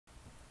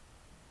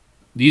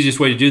The easiest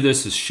way to do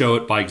this is show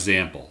it by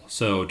example.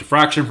 So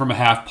diffraction from a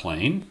half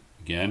plane,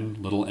 again,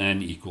 little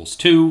n equals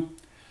 2.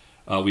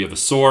 We have a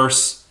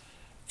source.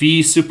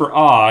 Phi super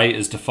I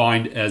is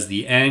defined as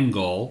the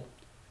angle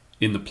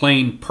in the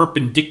plane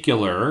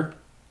perpendicular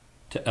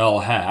to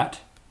L hat,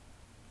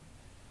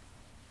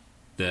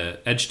 the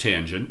edge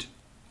tangent,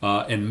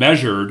 and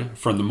measured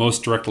from the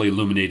most directly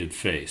illuminated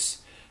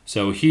face.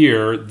 So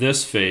here,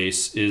 this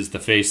face is the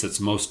face that's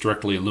most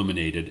directly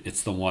illuminated.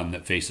 It's the one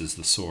that faces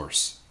the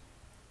source.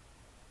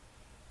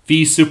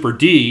 Phi super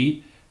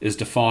D is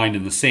defined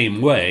in the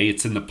same way.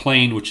 It's in the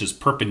plane which is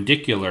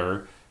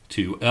perpendicular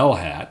to L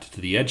hat,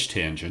 to the edge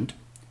tangent,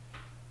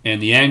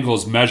 and the angle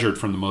is measured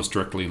from the most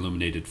directly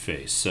illuminated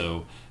face.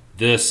 So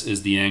this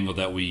is the angle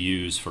that we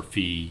use for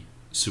Phi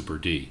super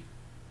D.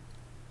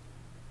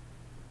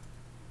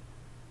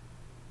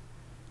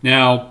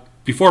 Now,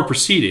 before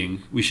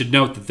proceeding, we should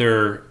note that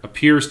there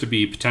appears to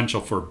be potential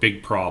for a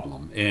big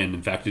problem, and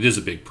in fact it is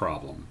a big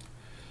problem.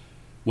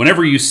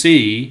 Whenever you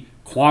see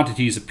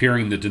quantities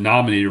appearing in the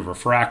denominator of a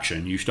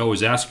fraction, you should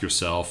always ask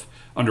yourself,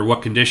 under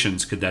what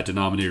conditions could that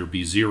denominator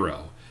be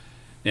 0?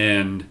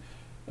 And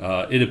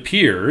it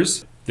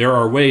appears there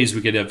are ways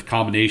we could have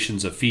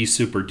combinations of Phi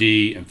super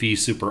D and Phi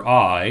super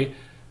I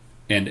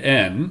and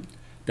n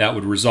that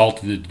would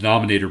result in the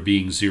denominator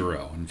being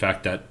 0. In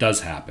fact, that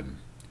does happen.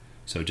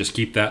 So just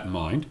keep that in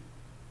mind.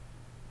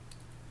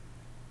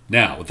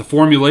 Now, with the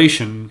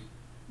formulation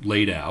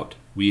laid out,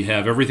 we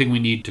have everything we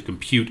need to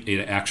compute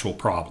an actual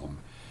problem.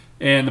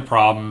 And the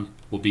problem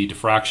will be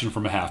diffraction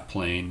from a half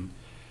plane.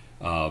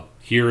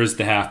 Here is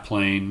the half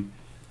plane.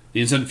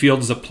 The incident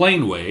field is a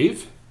plane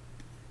wave,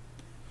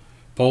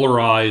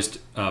 polarized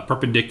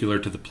perpendicular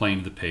to the plane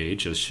of the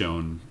page, as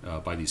shown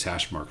by these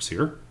hash marks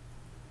here.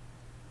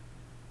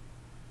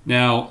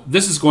 Now,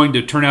 this is going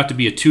to turn out to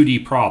be a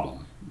 2D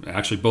problem.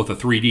 Actually, both a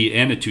 3D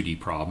and a 2D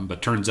problem,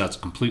 but turns out it's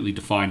completely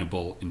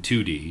definable in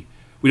 2D.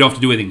 We don't have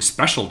to do anything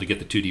special to get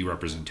the 2D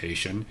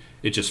representation.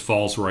 It just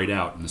falls right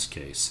out in this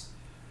case.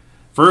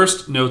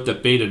 First, note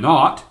that beta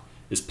naught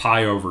is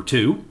pi over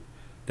 2.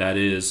 That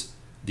is,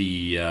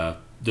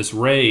 this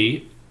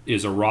ray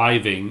is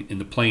arriving in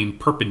the plane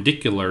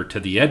perpendicular to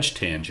the edge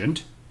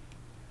tangent.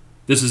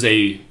 This is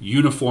a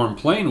uniform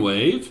plane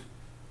wave,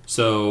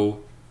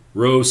 so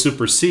rho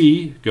super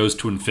c goes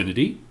to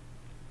infinity.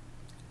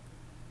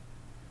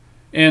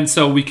 And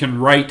so we can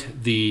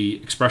write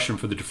the expression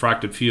for the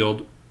diffracted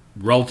field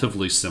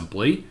relatively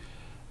simply.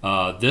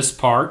 This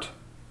part,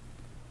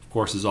 of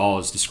course, is all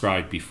as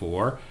described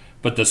before.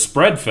 But the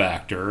spread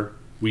factor,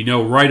 we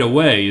know right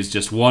away, is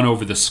just 1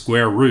 over the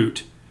square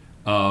root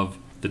of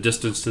the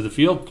distance to the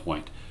field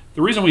point.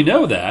 The reason we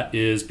know that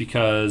is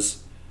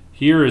because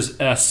here is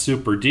S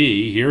super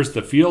D. Here's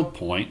the field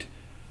point.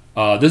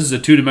 This is a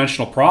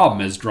two-dimensional problem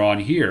as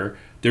drawn here.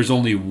 There's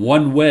only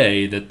one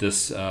way that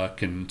this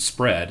can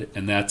spread,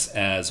 and that's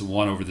as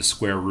 1 over the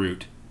square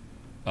root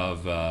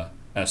of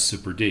S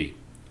super D.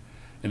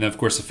 And then, of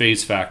course, the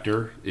phase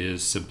factor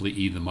is simply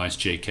e to the minus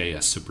jk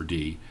S super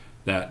D.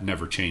 That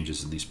never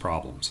changes in these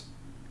problems.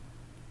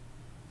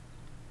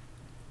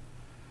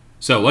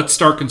 So let's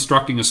start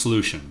constructing a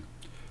solution.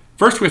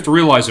 First, we have to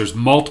realize there's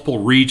multiple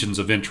regions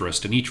of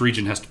interest, and each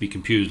region has to be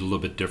computed a little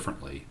bit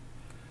differently.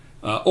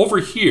 Over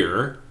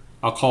here,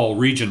 I'll call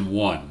region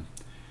 1.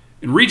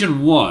 In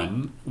region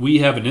 1, we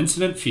have an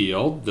incident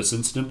field, this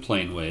incident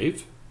plane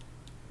wave,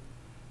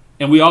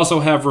 and we also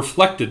have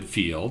reflected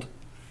field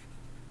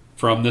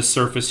from this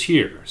surface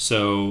here.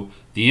 So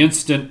the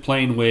incident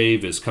plane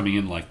wave is coming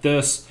in like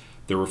this.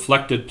 The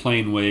reflected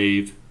plane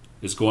wave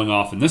is going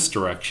off in this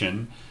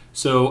direction.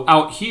 So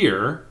out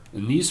here,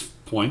 in these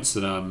points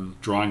that I'm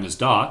drawing as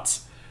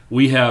dots,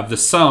 we have the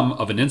sum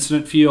of an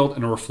incident field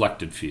and a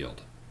reflected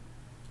field.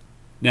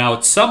 Now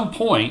at some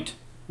point,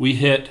 we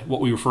hit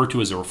what we refer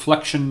to as a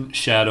reflection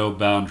shadow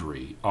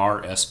boundary,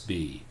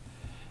 RSB.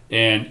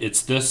 And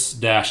it's this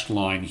dashed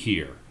line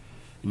here.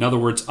 In other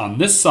words, on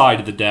this side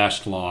of the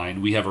dashed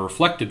line, we have a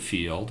reflected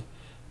field,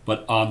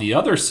 but on the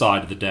other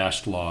side of the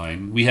dashed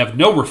line, we have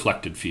no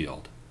reflected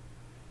field.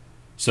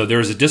 So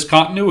there's a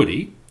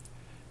discontinuity,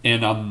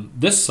 and on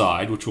this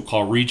side, which we'll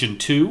call region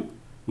 2,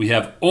 we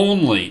have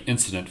only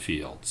incident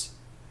fields.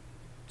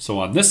 So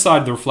on this side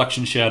of the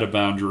reflection shadow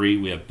boundary,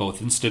 we have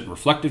both incident and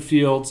reflected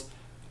fields.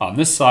 On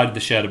this side of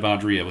the shadow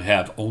boundary, we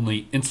have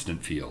only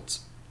incident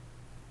fields.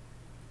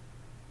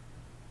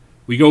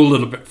 We go a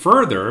little bit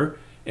further,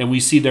 and we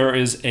see there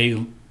is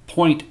a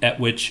point at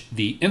which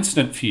the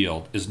incident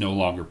field is no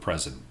longer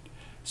present.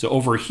 So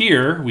over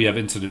here, we have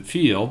incident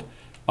field.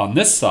 On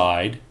this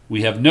side,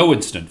 we have no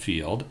incident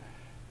field.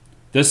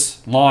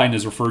 This line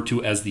is referred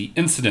to as the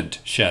incident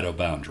shadow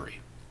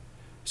boundary.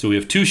 So we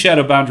have two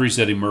shadow boundaries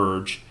that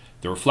emerge,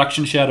 the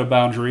reflection shadow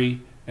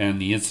boundary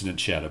and the incident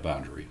shadow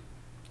boundary.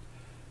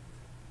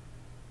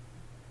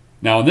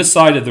 Now on this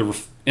side of the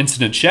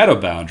incident shadow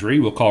boundary,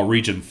 we'll call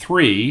region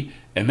 3,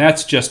 and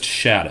that's just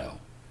shadow.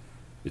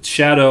 It's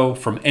shadow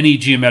from any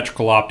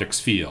geometrical optics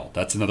field.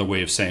 That's another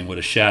way of saying what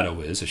a shadow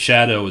is. A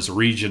shadow is a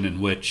region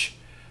in which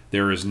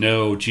there is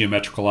no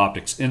geometrical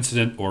optics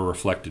incident or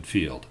reflected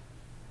field.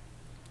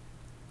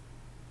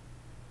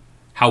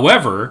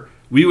 However,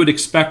 we would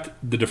expect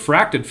the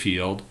diffracted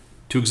field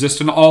to exist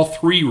in all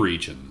three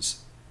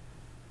regions.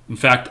 In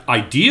fact,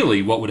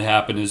 ideally what would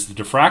happen is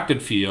the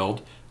diffracted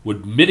field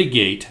would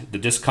mitigate the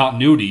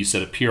discontinuities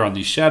that appear on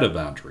these shadow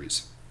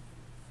boundaries.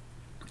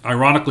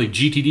 Ironically,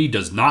 GTD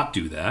does not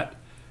do that.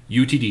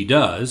 UTD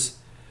does,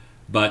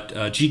 but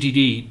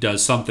GTD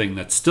does something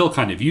that's still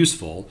kind of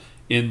useful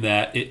in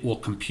that it will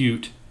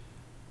compute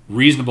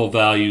reasonable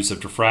values of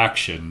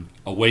diffraction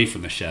away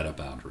from the shadow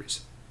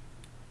boundaries.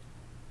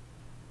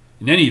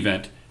 In any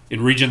event,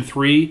 in region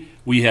 3,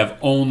 we have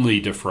only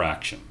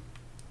diffraction.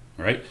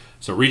 All right?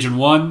 So region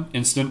 1,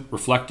 incident,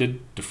 reflected,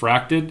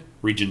 diffracted.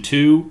 Region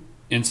 2,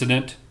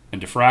 incident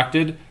and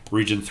diffracted.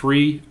 Region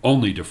 3,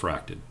 only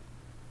diffracted.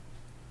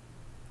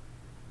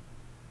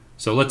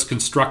 So let's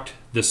construct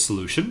this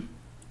solution.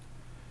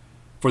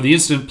 For the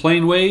incident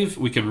plane wave,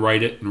 we can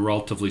write it in a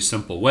relatively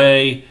simple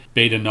way.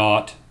 Beta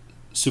naught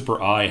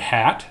super I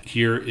hat.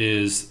 Here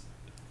is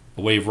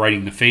a way of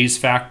writing the phase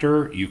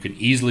factor. You can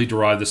easily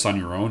derive this on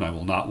your own. I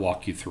will not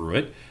walk you through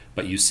it.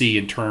 But you see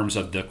in terms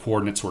of the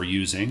coordinates we're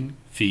using,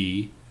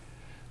 phi,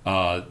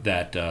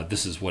 that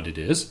this is what it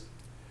is.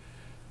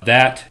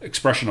 That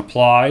expression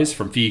applies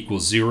from phi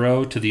equals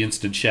 0 to the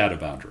incident shadow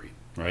boundary,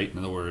 right? In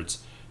other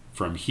words,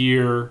 from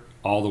here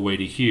all the way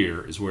to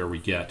here is where we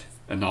get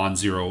a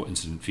non-zero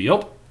incident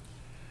field.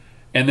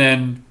 And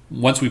then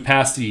once we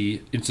pass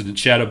the incident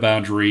shadow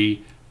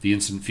boundary, the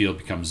incident field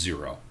becomes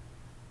 0.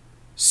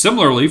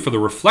 Similarly, for the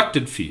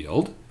reflected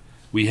field,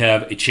 we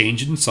have a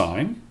change in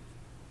sign.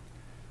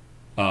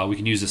 We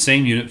can use the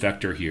same unit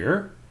vector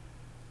here.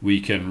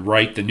 We can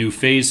write the new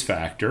phase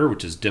factor,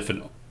 which is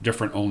different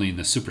only in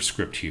the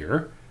superscript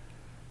here.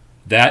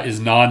 That is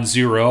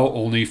non-zero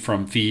only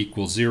from phi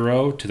equals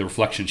 0 to the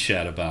reflection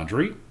shadow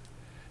boundary.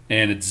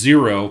 And it's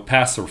 0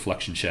 past the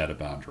reflection shadow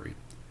boundary.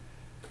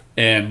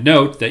 And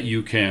note that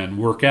you can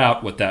work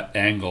out what that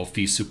angle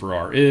phi super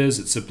r is.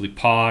 It's simply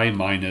pi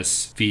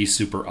minus phi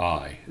super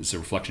I is the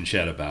reflection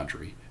shadow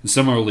boundary. And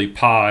similarly,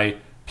 pi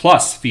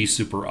plus phi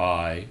super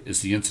I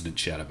is the incident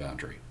shadow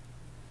boundary.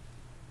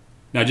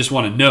 Now I just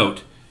want to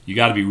note, you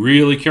got to be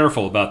really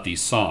careful about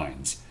these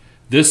signs.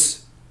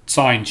 This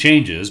sign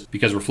changes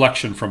because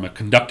reflection from a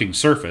conducting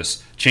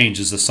surface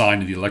changes the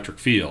sign of the electric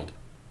field.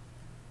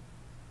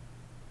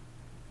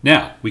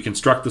 Now, we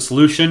construct the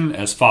solution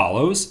as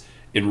follows.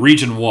 In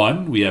region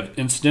 1, we have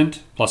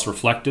incident plus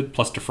reflected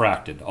plus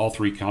diffracted. All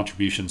three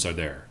contributions are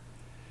there.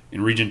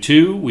 In region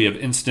 2, we have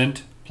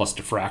incident plus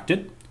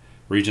diffracted.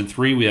 Region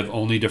 3, we have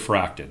only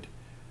diffracted.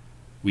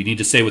 We need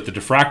to say what the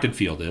diffracted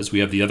field is. We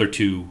have the other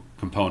two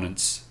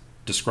components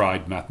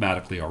described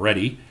mathematically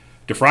already.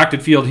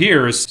 Diffracted field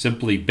here is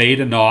simply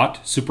beta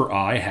naught super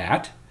I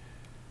hat.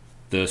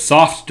 The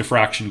soft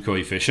diffraction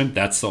coefficient,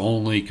 that's the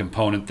only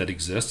component that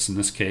exists in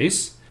this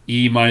case.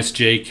 E minus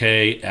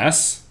jk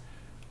s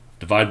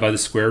divided by the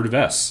square root of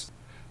s.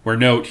 Where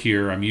note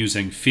here I'm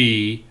using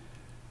phi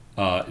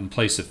in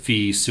place of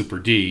phi super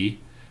d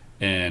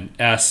and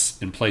s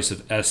in place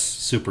of s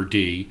super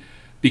d,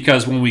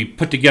 because when we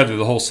put together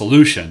the whole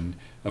solution,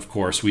 of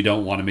course, we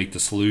don't want to make the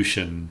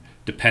solution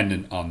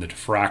dependent on the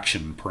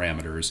diffraction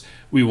parameters.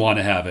 We want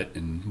to have it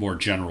in more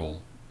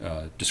general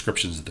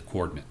descriptions of the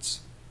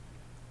coordinates.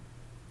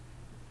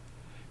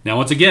 Now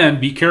once again,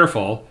 be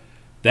careful,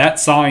 that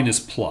sign is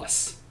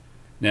plus.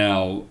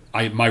 Now,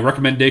 my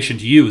recommendation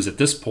to you is at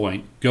this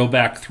point, go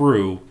back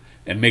through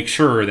and make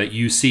sure that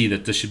you see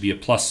that this should be a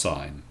plus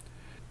sign.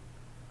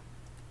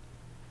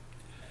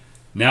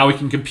 Now we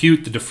can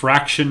compute the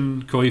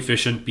diffraction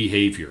coefficient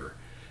behavior.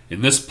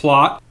 In this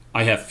plot,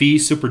 I have phi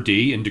super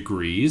d in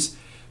degrees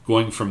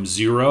going from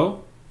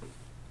 0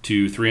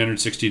 to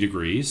 360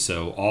 degrees,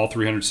 so all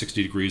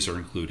 360 degrees are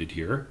included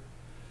here.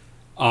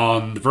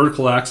 On the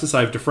vertical axis, I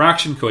have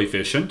diffraction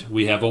coefficient.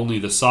 We have only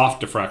the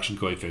soft diffraction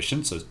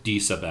coefficient, so d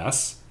sub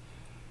s.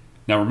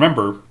 Now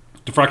remember,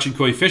 diffraction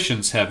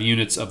coefficients have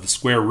units of the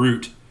square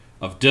root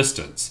of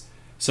distance.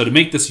 So to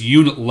make this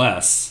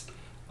unitless,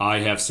 I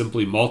have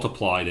simply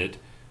multiplied it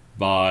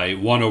by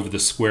 1 over the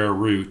square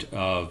root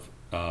of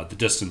the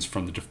distance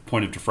from the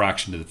point of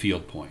diffraction to the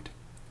field point.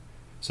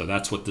 So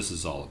that's what this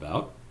is all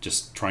about,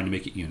 just trying to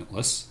make it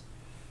unitless.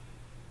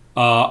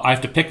 I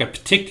have to pick a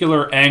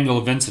particular angle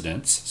of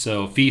incidence.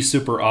 So phi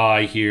super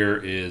I here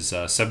is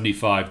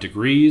 75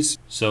 degrees.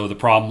 So the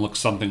problem looks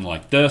something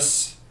like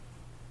this.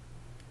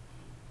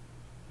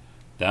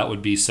 That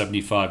would be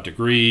 75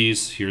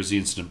 degrees. Here's the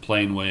incident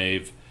plane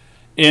wave.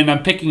 And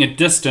I'm picking a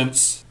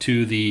distance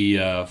to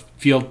the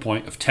field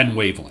point of 10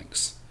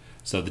 wavelengths.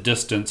 So the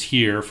distance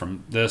here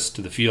from this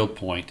to the field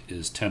point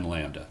is 10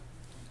 lambda.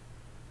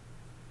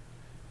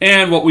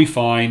 And what we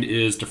find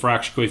is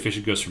diffraction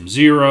coefficient goes from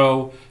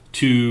 0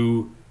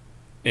 to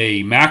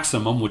a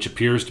maximum, which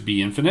appears to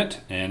be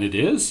infinite, and it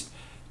is,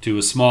 to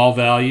a small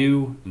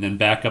value, and then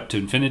back up to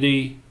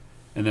infinity,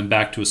 and then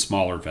back to a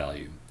smaller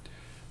value.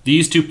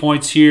 These 2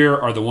 points here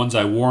are the ones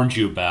I warned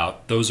you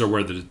about. Those are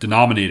where the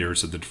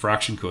denominators of the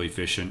diffraction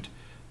coefficient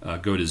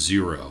go to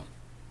 0.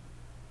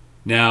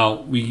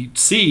 Now, we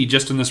see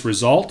just in this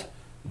result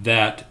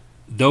that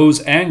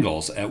those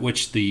angles at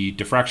which the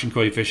diffraction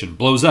coefficient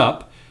blows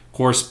up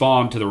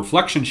correspond to the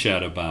reflection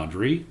shadow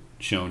boundary,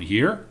 shown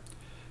here,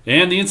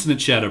 and the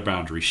incident shadow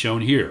boundary,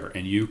 shown here.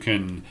 And you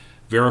can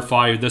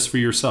verify this for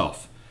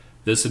yourself.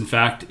 This, in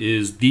fact,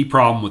 is the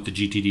problem with the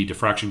GTD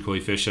diffraction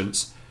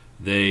coefficients.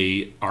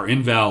 They are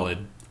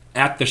invalid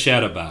at the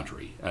shadow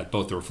boundary, at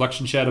both the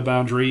reflection shadow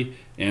boundary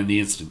and the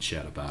incident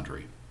shadow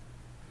boundary.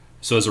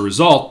 So as a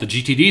result, the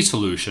GTD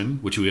solution,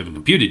 which we haven't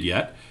computed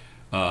yet,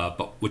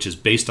 but which is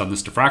based on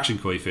this diffraction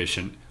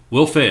coefficient,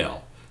 will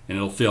fail. And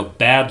it'll fail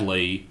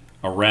badly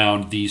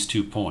around these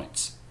 2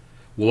 points.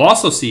 We'll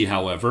also see,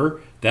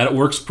 however, that it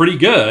works pretty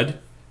good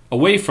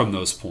away from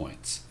those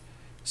points.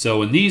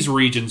 So in these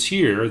regions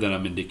here that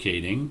I'm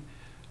indicating,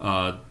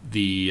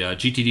 the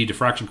GTD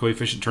diffraction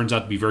coefficient turns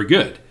out to be very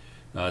good.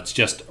 It's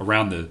just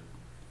around the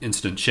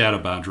incident shadow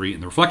boundary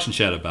and the reflection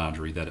shadow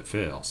boundary that it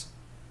fails.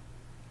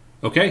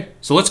 Okay,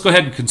 so let's go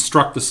ahead and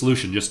construct the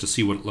solution just to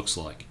see what it looks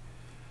like.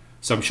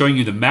 So I'm showing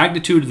you the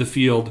magnitude of the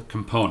field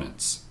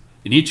components.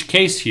 In each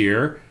case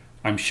here,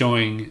 I'm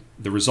showing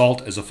the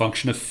result as a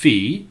function of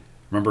phi.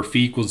 Remember, phi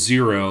equals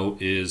 0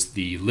 is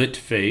the lit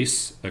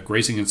face, a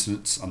grazing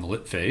incidence on the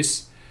lit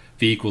face.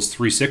 Phi equals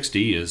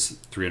 360 is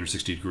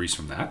 360 degrees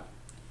from that.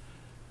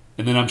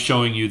 And then I'm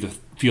showing you the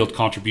field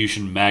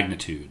contribution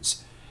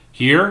magnitudes.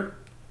 Here,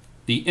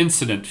 the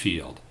incident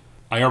field.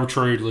 I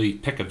arbitrarily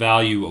pick a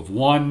value of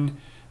 1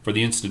 for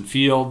the incident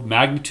field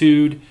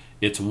magnitude.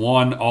 It's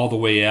 1 all the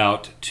way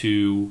out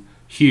to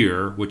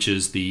here, which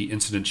is the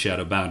incident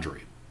shadow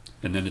boundary.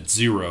 And then it's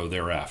 0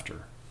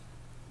 thereafter.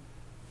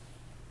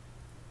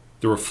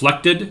 The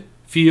reflected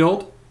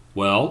field,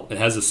 well, it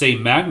has the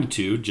same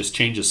magnitude, just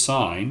changes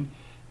sign,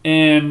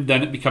 and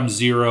then it becomes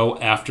 0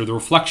 after the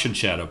reflection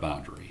shadow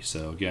boundary.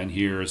 So again,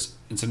 here's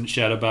incident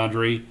shadow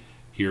boundary,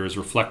 here is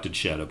reflected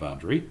shadow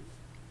boundary.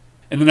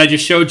 And then I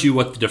just showed you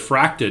what the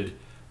diffracted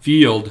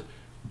field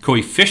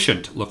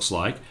coefficient looks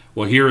like.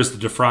 Well, here is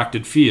the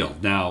diffracted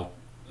field, now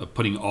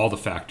putting all the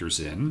factors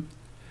in.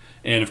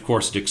 And of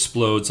course, it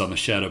explodes on the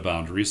shadow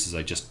boundaries, as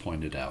I just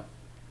pointed out.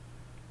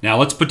 Now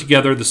let's put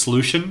together the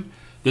solution.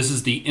 This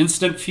is the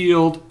incident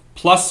field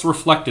plus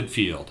reflected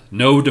field.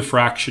 No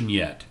diffraction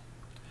yet.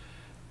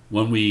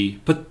 When we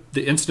put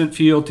the incident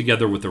field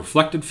together with the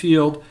reflected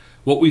field,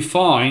 what we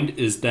find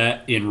is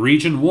that in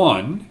region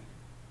 1,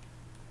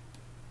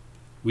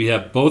 we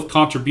have both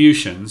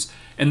contributions,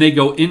 and they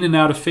go in and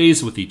out of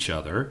phase with each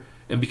other.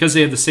 And because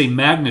they have the same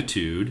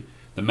magnitude,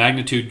 the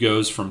magnitude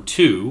goes from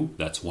 2,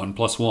 that's 1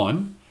 plus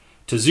 1,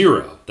 to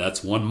 0,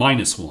 that's 1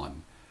 minus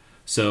 1.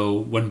 So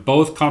when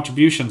both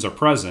contributions are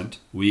present,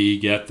 we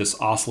get this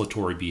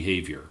oscillatory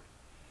behavior.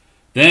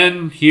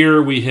 Then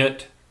here we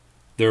hit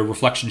the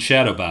reflection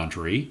shadow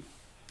boundary.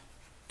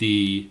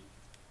 The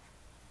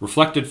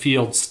reflected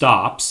field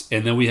stops,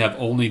 and then we have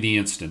only the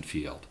incident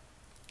field.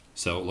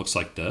 So it looks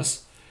like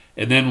this.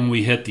 And then when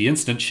we hit the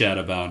incident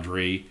shadow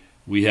boundary,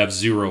 we have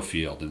 0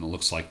 field, and it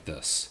looks like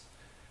this.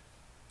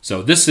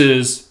 So this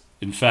is,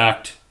 in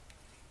fact,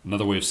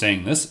 another way of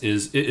saying this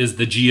is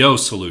the GO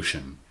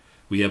solution.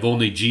 We have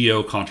only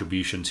GO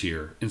contributions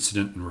here,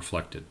 incident and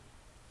reflected.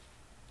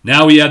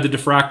 Now we add the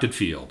diffracted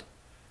field.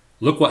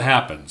 Look what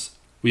happens.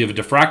 We have a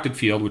diffracted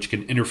field which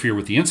can interfere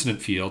with the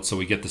incident field, so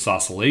we get this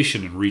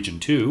oscillation in region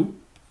 2.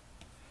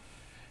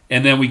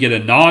 And then we get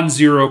a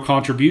non-zero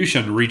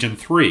contribution in region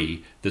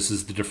 3. This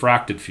is the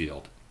diffracted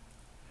field.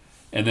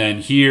 And then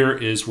here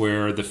is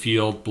where the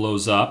field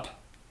blows up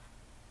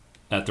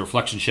at the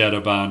reflection shadow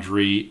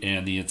boundary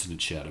and the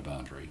incident shadow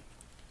boundary.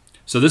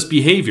 So this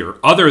behavior,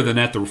 other than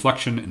at the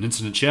reflection and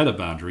incident shadow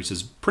boundaries,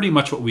 is pretty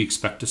much what we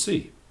expect to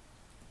see.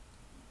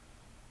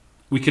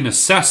 We can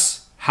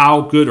assess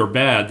how good or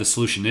bad the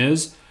solution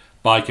is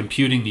by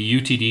computing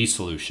the UTD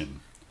solution.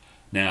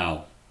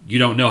 Now, you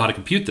don't know how to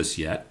compute this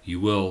yet. You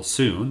will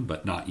soon,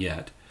 but not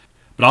yet.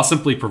 But I'll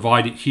simply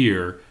provide it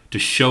here to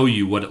show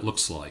you what it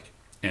looks like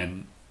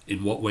and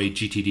in what way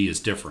GTD is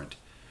different.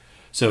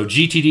 So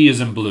GTD is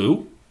in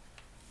blue,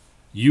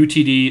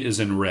 UTD is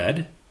in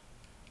red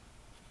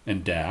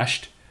and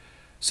dashed.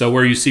 So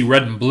where you see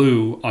red and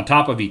blue on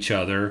top of each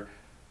other,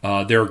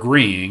 they're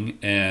agreeing,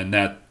 and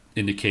that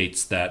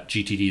indicates that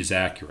GTD is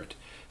accurate.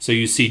 So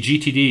you see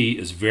GTD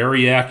is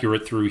very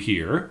accurate through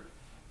here,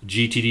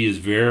 GTD is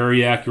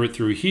very accurate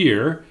through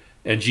here,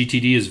 and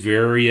GTD is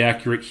very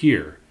accurate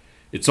here.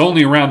 It's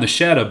only around the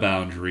shadow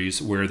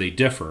boundaries where they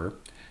differ,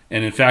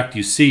 and in fact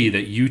you see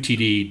that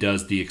UTD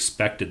does the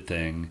expected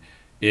thing.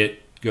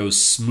 It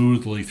goes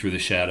smoothly through the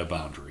shadow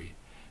boundary,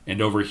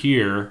 and over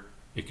here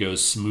it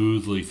goes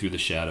smoothly through the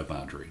shadow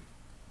boundary.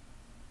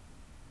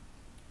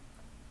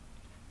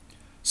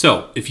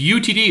 So, if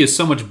UTD is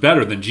so much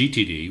better than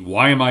GTD,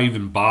 why am I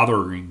even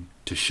bothering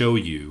to show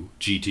you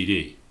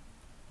GTD?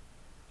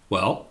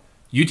 Well,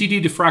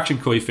 UTD diffraction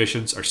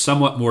coefficients are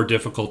somewhat more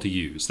difficult to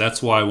use.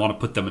 That's why I want to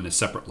put them in a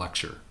separate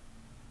lecture.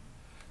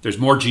 There's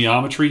more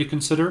geometry to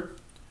consider.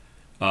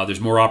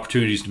 There's more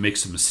opportunities to make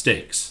some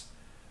mistakes.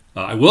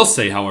 I will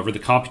say, however, the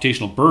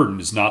computational burden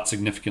is not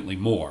significantly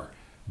more.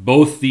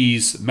 Both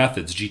these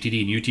methods,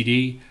 GTD and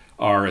UTD,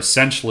 are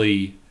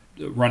essentially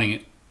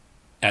running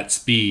at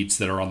speeds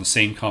that are on the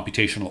same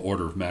computational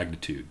order of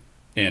magnitude,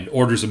 and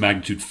orders of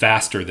magnitude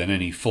faster than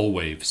any full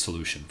wave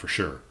solution for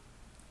sure.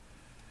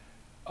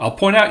 I'll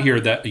point out here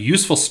that a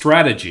useful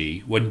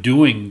strategy when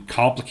doing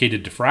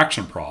complicated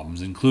diffraction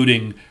problems,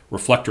 including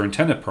reflector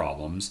antenna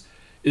problems,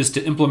 is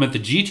to implement the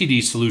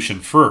GTD solution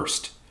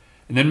first,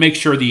 and then make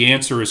sure the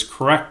answer is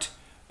correct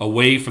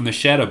away from the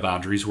shadow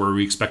boundaries where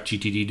we expect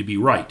GTD to be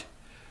right.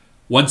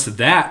 Once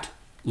that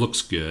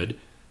looks good,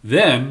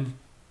 then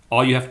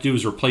all you have to do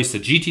is replace the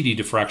GTD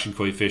diffraction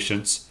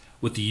coefficients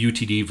with the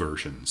UTD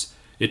versions.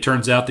 It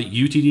turns out that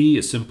UTD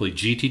is simply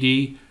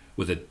GTD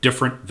with a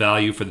different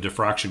value for the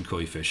diffraction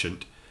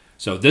coefficient.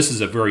 So this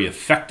is a very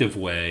effective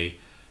way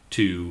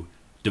to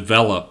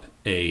develop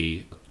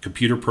a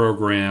computer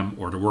program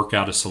or to work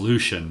out a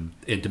solution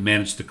and to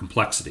manage the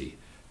complexity.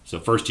 So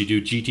first you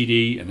do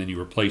GTD and then you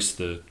replace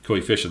the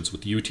coefficients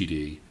with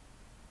UTD.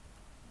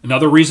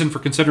 Another reason for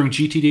considering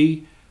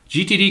GTD,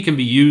 GTD can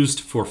be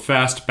used for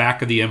fast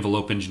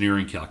back-of-the-envelope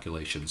engineering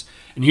calculations.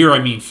 And here I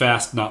mean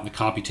fast not in the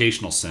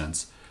computational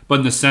sense, but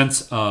in the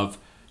sense of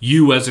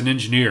you as an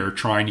engineer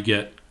trying to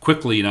get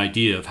quickly an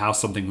idea of how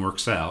something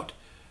works out.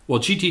 Well,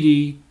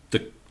 GTD,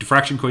 the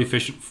diffraction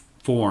coefficient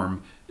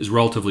form, is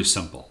relatively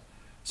simple.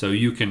 So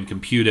you can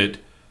compute it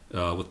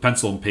with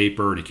pencil and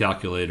paper and a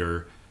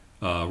calculator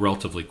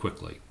relatively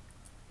quickly.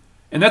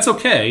 And that's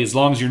okay as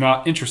long as you're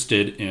not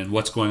interested in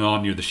what's going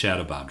on near the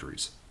shadow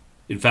boundaries.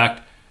 In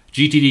fact,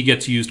 GTD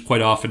gets used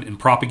quite often in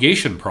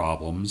propagation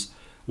problems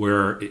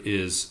where it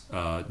is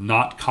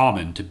not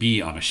common to be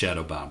on a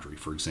shadow boundary,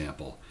 for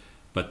example.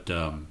 But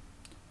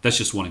that's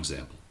just one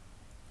example.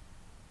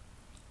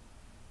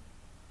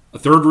 A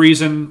third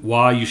reason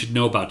why you should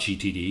know about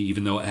GTD,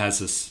 even though it has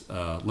this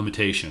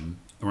limitation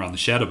around the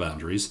shadow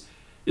boundaries,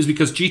 is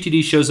because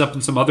GTD shows up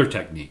in some other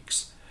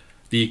techniques.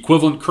 The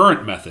equivalent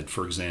current method,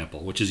 for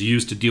example, which is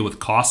used to deal with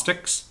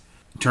caustics.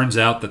 It turns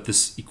out that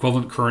this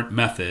equivalent current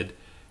method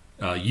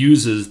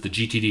uses the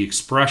GTD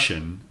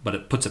expression, but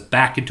it puts it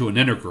back into an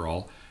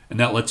integral, and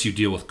that lets you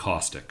deal with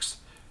caustics.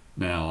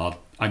 Now,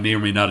 I may or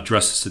may not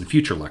address this in a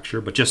future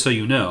lecture, but just so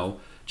you know,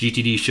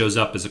 GTD shows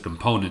up as a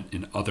component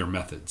in other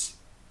methods.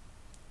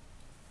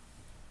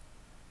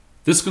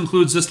 This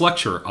concludes this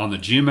lecture on the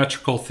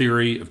geometrical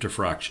theory of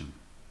diffraction.